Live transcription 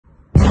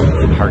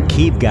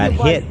Kharkiv got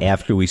hit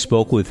after we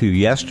spoke with you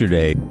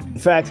yesterday. In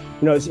fact,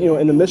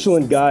 in the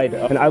Michelin guide,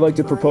 and I like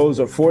to propose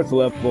a fourth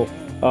level,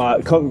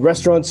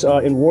 restaurants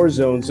in war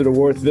zones that are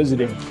worth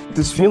visiting.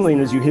 This feeling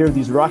as you hear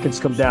these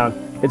rockets come down,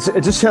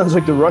 it just sounds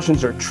like the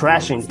Russians are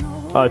trashing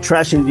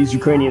these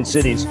Ukrainian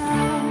cities.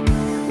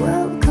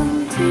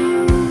 Welcome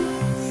to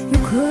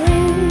Ukraine.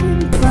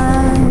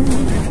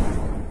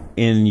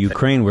 In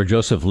Ukraine, where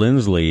Joseph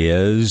Lindsley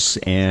is,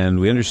 and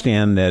we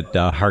understand that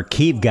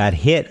Kharkiv got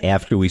hit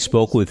after we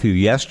spoke with you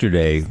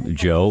yesterday,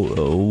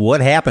 Joe. What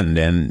happened,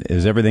 and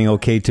is everything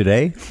okay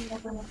today?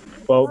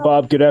 Well,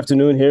 Bob, good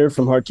afternoon here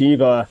from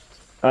Kharkiv.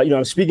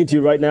 I'm speaking to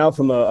you right now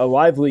from a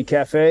lively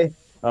cafe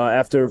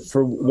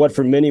for what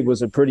for many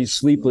was a pretty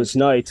sleepless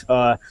night.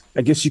 I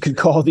guess you could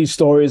call these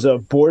stories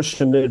of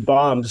borscht amid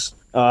bombs.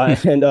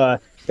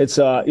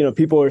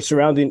 People are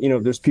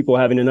surrounding, there's people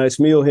having a nice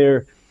meal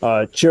here,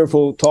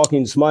 cheerful,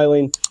 talking,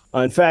 smiling.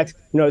 In fact,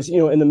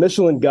 in the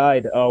Michelin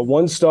guide,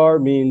 1 star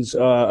means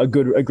a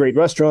great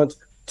restaurant.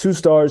 2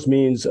 stars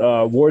means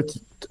worth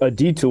a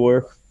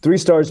detour. 3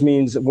 stars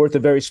means worth a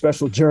very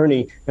special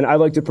journey. And I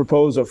like to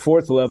propose a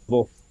fourth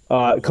level,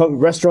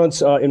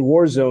 restaurants in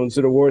war zones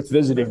that are worth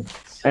visiting.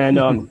 And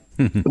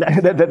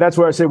that's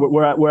where I say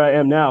where I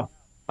am now.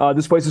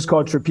 This place is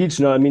called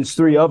Trepichna. It means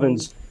 3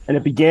 ovens. And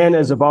it began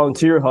as a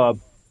volunteer hub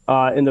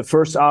in the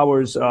first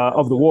hours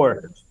of the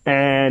war.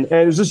 And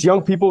it was just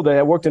young people that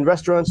had worked in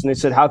restaurants, and they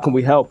said, how can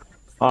we help?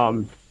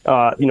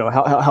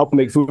 Help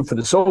make food for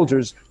the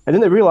soldiers. And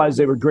then they realized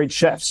they were great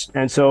chefs.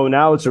 And so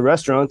now it's a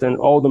restaurant, and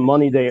all the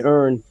money they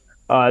earn,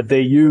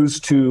 they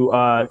use to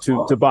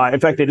buy. In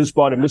fact, they just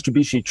bought a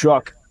Mitsubishi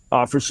truck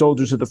for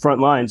soldiers at the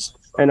front lines.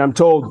 And I'm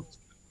told,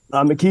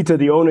 Mikita,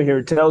 the owner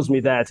here, tells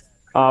me that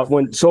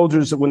when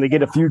soldiers, when they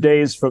get a few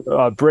days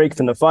break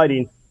from the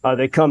fighting,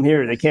 they come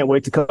here. They can't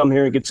wait to come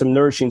here and get some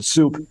nourishing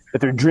soup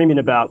that they're dreaming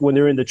about when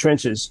they're in the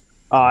trenches.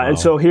 Wow. And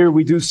so here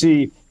we do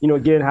see,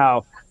 again,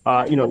 how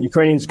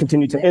Ukrainians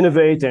continue to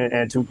innovate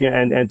and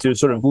to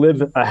sort of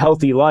live a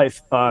healthy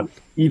life,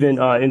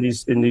 even in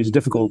these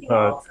difficult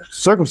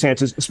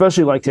circumstances,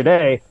 especially like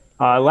today.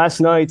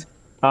 Last night,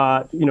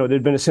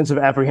 there'd been a sense of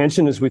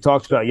apprehension, as we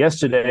talked about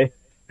yesterday.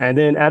 And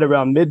then at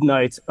around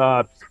midnight,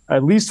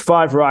 at least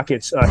 5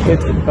 rockets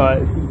hit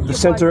the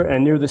center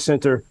and near the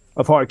center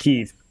of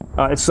Kharkiv.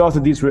 It's thought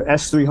that these were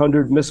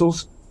S-300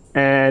 missiles.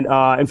 And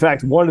in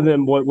fact, one of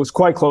them was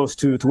quite close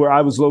to where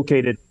I was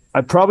located.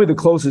 Probably the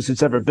closest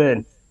it's ever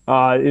been.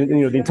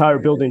 The entire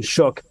building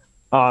shook.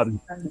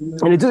 And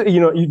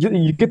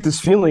you get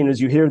this feeling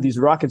as you hear these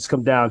rockets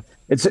come down.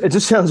 It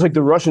just sounds like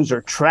the Russians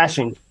are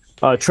trashing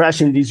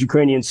these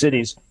Ukrainian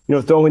cities,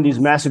 throwing these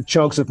massive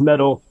chunks of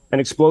metal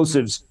and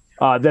explosives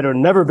that are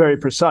never very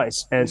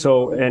precise. And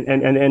so,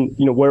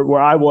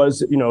 where I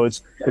was,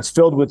 it's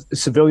filled with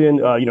civilian,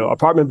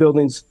 apartment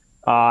buildings,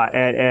 we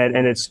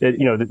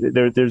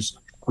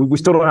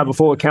still don't have a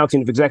full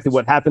accounting of exactly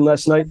what happened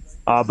last night,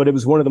 but it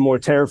was one of the more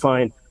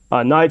terrifying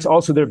nights.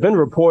 Also, there have been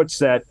reports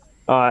that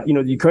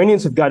the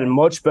Ukrainians have gotten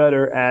much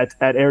better at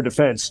air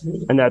defense,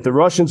 and that the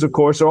Russians, of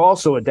course, are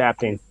also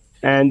adapting,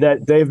 and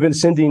that they've been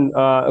sending,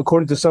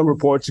 according to some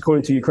reports,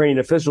 according to Ukrainian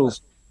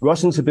officials,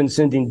 Russians have been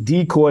sending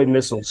decoy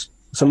missiles.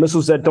 So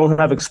missiles that don't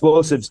have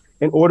explosives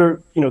in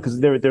order, because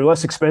they're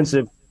less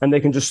expensive, and they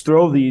can just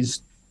throw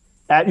these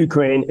at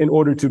Ukraine in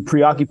order to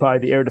preoccupy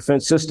the air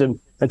defense system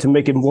and to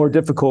make it more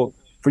difficult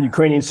for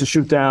Ukrainians to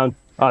shoot down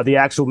the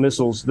actual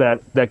missiles that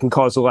can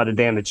cause a lot of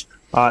damage.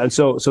 And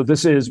so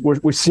this is,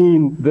 we're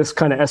seeing this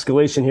kind of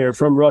escalation here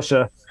from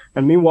Russia.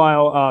 And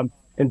meanwhile,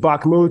 in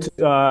Bakhmut,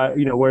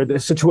 where the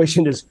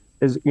situation is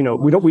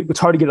it's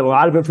hard to get a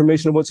lot of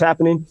information on what's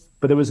happening,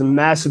 but there was a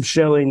massive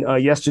shelling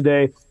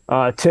yesterday.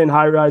 10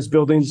 high-rise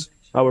buildings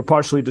were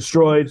partially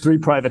destroyed, 3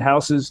 private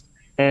houses,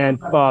 and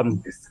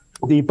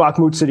the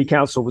Bakhmut City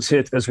Council was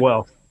hit as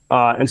well.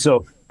 And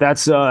so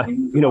that's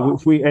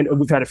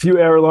we've had a few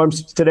air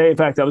alarms today. In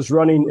fact, I was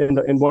running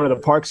in one of the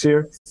parks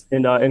here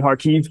in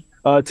Kharkiv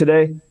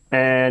today,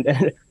 and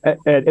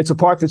it's a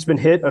park that's been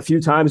hit a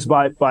few times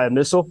by a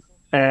missile.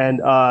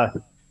 And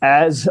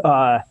as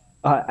I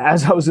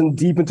was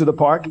deep into the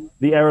park,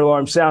 the air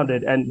alarm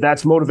sounded, and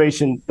that's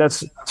motivation.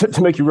 That's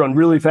to make you run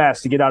really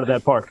fast to get out of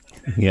that park.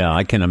 Yeah,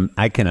 I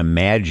can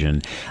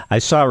imagine. I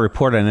saw a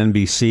report on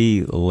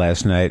NBC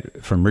last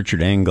night from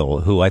Richard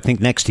Engel, who I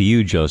think next to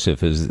you,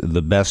 Joseph, is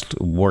the best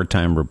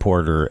wartime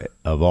reporter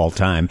of all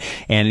time.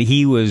 And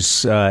he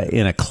was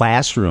in a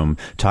classroom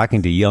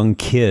talking to young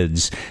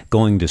kids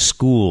going to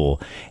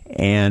school.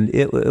 And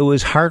it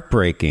was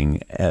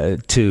heartbreaking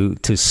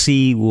to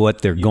see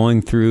what they're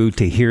going through,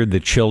 to hear the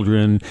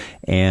children,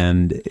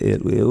 and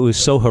it was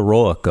so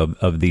heroic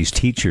of these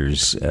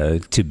teachers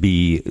to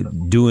be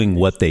doing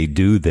what they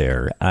do there.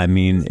 I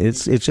mean,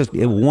 it's just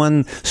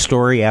one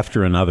story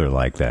after another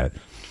like that.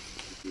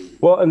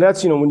 Well, and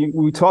that's, when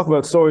we talk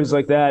about stories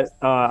like that,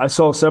 I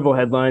saw several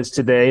headlines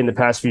today in the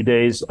past few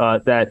days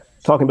that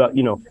talking about,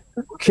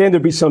 can there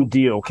be some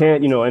deal?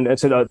 And it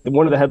said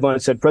one of the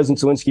headlines said President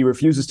Zelensky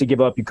refuses to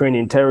give up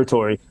Ukrainian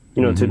territory,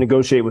 to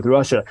negotiate with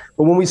Russia.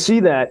 But when we see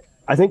that,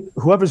 I think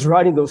whoever's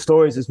writing those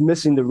stories is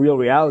missing the real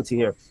reality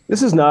here.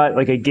 This is not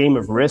like a game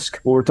of risk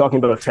where we're talking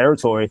about a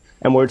territory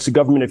and where it's the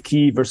government of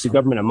Kyiv versus the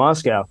government of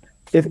Moscow.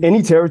 If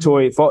any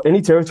territory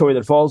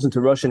that falls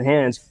into Russian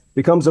hands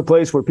becomes a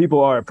place where people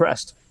are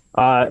oppressed,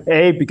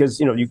 because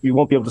you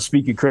won't be able to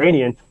speak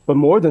Ukrainian, but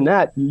more than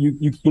that,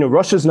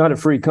 Russia's not a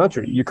free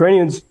country.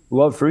 Ukrainians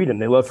love freedom;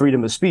 they love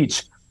freedom of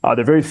speech.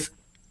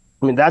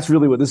 That's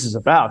really what this is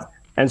about.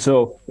 And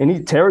so,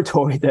 any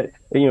territory that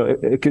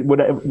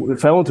would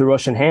fell into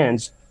Russian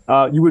hands,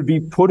 you would be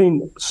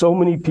putting so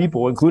many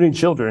people, including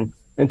children,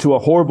 into a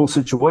horrible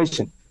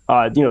situation.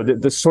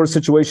 The sort of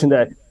situation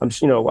that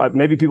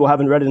maybe people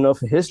haven't read enough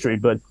history,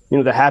 but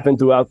that happened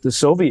throughout the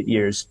Soviet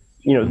years.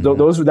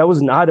 That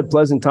was not a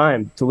pleasant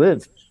time to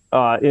live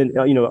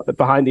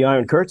behind the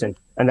Iron Curtain,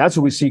 and that's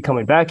what we see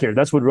coming back here.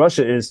 That's what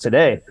Russia is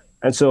today,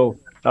 and so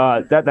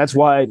that's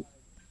why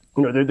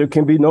there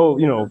can be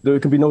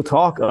no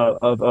talk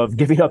of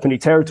giving up any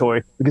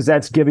territory, because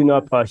that's giving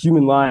up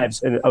human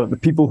lives and of the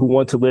people who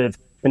want to live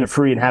in a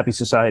free and happy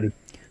society.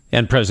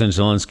 And President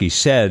Zelensky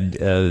said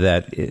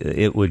that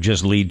it would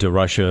just lead to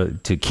Russia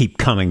to keep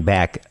coming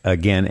back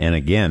again and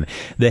again.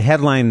 The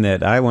headline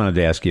that I wanted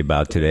to ask you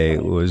about today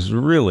was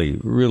really,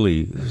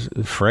 really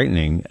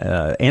frightening.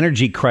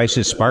 Energy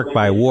crisis sparked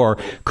by war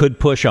could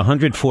push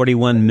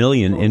 141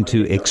 million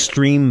into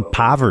extreme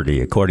poverty,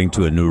 according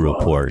to a new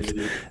report.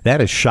 That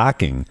is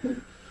shocking.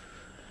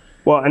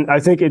 Well, and I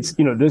think it's,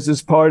 this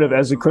is part of,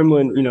 as the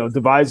Kremlin,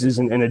 devises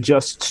and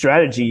adjusts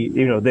strategy,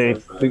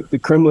 the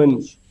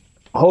Kremlin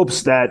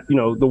hopes that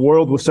the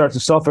world will start to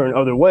suffer in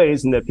other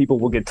ways, and that people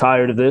will get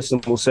tired of this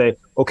and will say,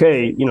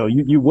 okay,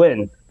 you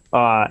win,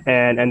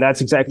 and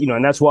that's exactly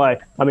and that's why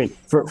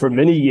for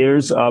many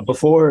years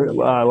before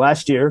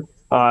last year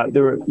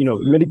there were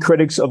many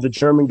critics of the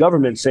German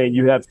government saying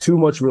you have too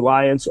much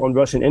reliance on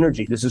Russian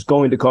energy. This is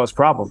going to cause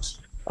problems.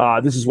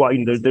 This is why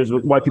there's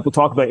why people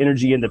talk about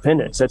energy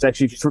independence. That's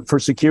actually for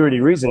security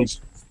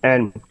reasons.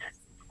 And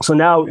so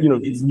now,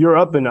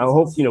 Europe, and I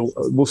hope,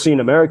 we'll see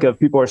in America,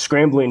 people are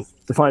scrambling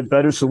to find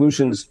better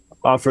solutions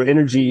for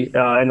energy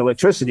and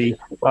electricity,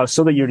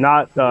 so that you're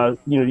not,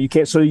 you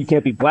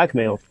can't be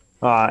blackmailed.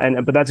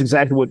 But that's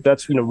exactly what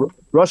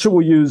Russia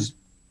will use.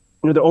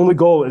 The only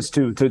goal is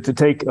to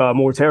take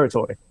more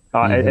territory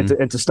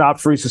and to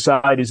stop free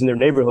societies in their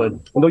neighborhood.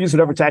 And they'll use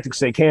whatever tactics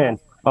they can,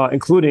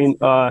 including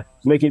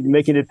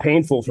making it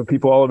painful for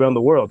people all around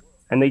the world.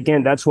 And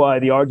again, that's why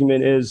the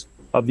argument is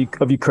of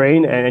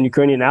Ukraine and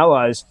Ukrainian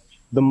allies,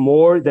 the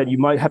more that you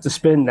might have to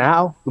spend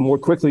now, the more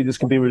quickly this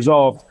can be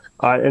resolved,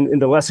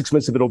 and the less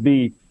expensive it'll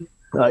be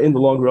in the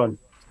long run.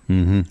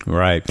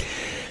 Right.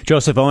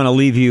 Joseph, I want to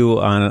leave you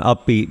on an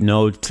upbeat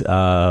note.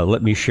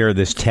 Let me share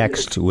this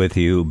text with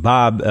you.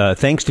 Bob,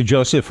 thanks to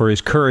Joseph for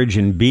his courage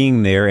in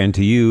being there, and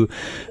to you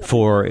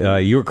for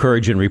your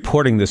courage in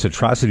reporting this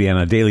atrocity on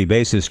a daily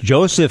basis.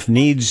 Joseph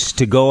needs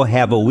to go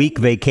have a week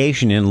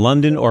vacation in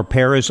London or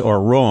Paris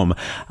or Rome.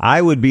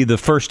 I would be the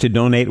first to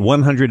donate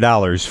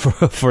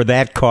 $100 for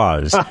that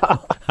cause. How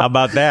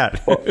about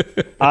that? Well,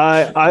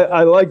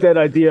 I like that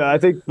idea. I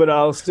think, but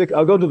I'll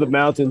go to the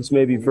mountains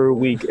maybe for a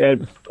week,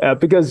 and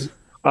because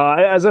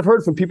as I've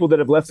heard from people that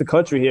have left the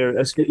country here,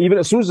 even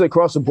as soon as they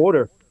cross the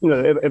border,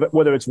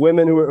 whether it's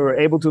women who are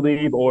able to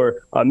leave or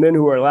men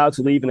who are allowed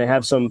to leave and they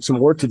have some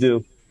work to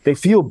do, they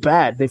feel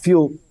bad. They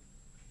feel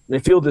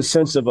this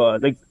sense of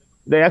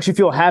they actually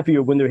feel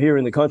happier when they're here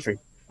in the country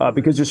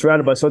because you're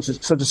surrounded by such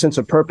a sense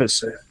of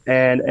purpose,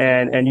 and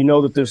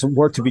that there's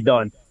work to be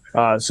done.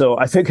 So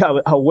I think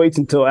I'll wait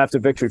until after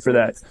victory for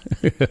that.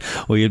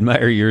 We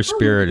admire your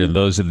spirit and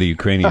those of the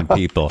Ukrainian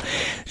people.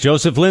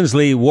 Joseph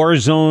Lindsley, War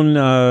Zone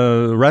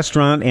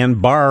restaurant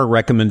and bar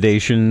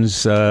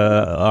recommendations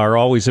are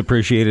always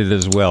appreciated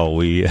as well.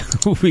 We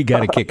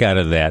got a kick out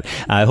of that.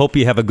 I hope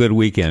you have a good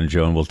weekend,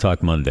 Joe, and we'll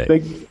talk Monday.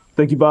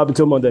 Thank you, Bob.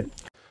 Until Monday.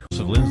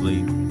 Joseph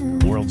Lindsley,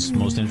 world's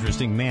most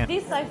interesting man.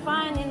 This I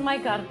find in my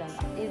garden.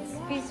 It's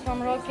fish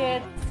from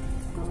rocket.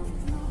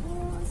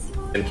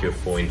 Thank you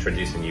for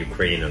introducing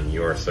Ukraine on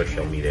your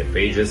social media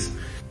pages.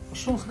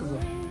 It's our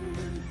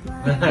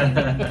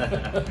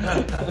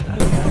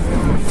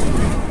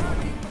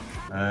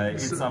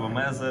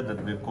mezza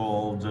that we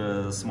called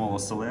small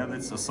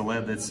oseledits.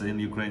 Oseledits in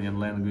Ukrainian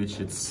language,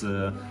 it's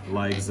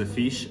like the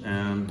fish,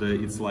 and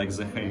it's like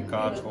the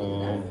haircut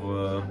of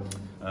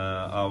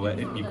our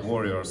ethnic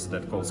warriors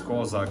that called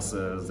Cossacks.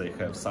 They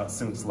have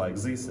things like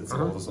this. It's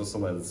called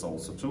oseledits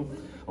also too.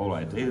 All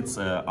right, it's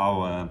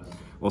our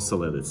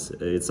oseledits.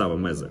 It's our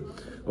mezza.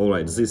 All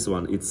right, this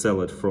one, it's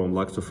salad from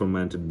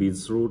lacto-fermented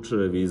beetroot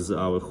with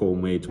our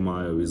homemade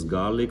mayo with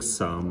garlic,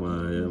 some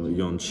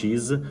young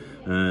cheese,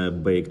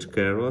 baked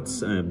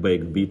carrots,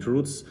 baked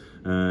beetroots.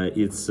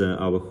 It's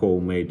our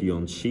homemade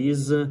young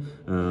cheese,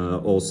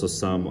 also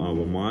some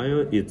our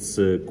mayo. It's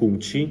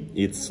kumchi.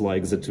 It's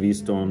like the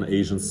twist on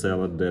Asian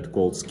salad that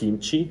called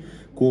kimchi.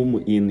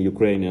 Kum in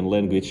Ukrainian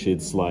language,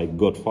 it's like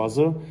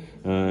godfather.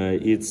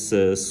 It's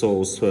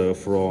sauce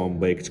from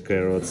baked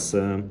carrots.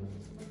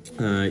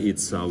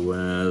 It's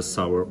our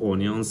sour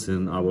onions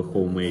and our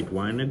homemade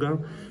vinegar,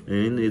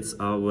 and it's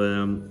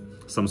our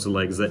something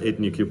like the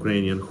ethnic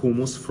Ukrainian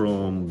humus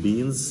from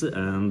beans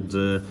and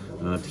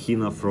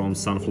tahina from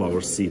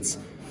sunflower seeds,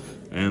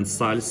 and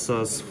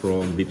salsas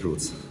from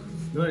beetroots.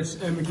 Nice.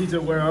 And Mikita,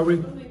 where are we?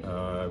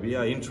 We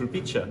are in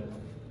Trepichna.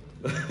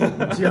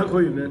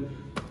 Дякую, man.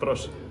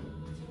 Прошу.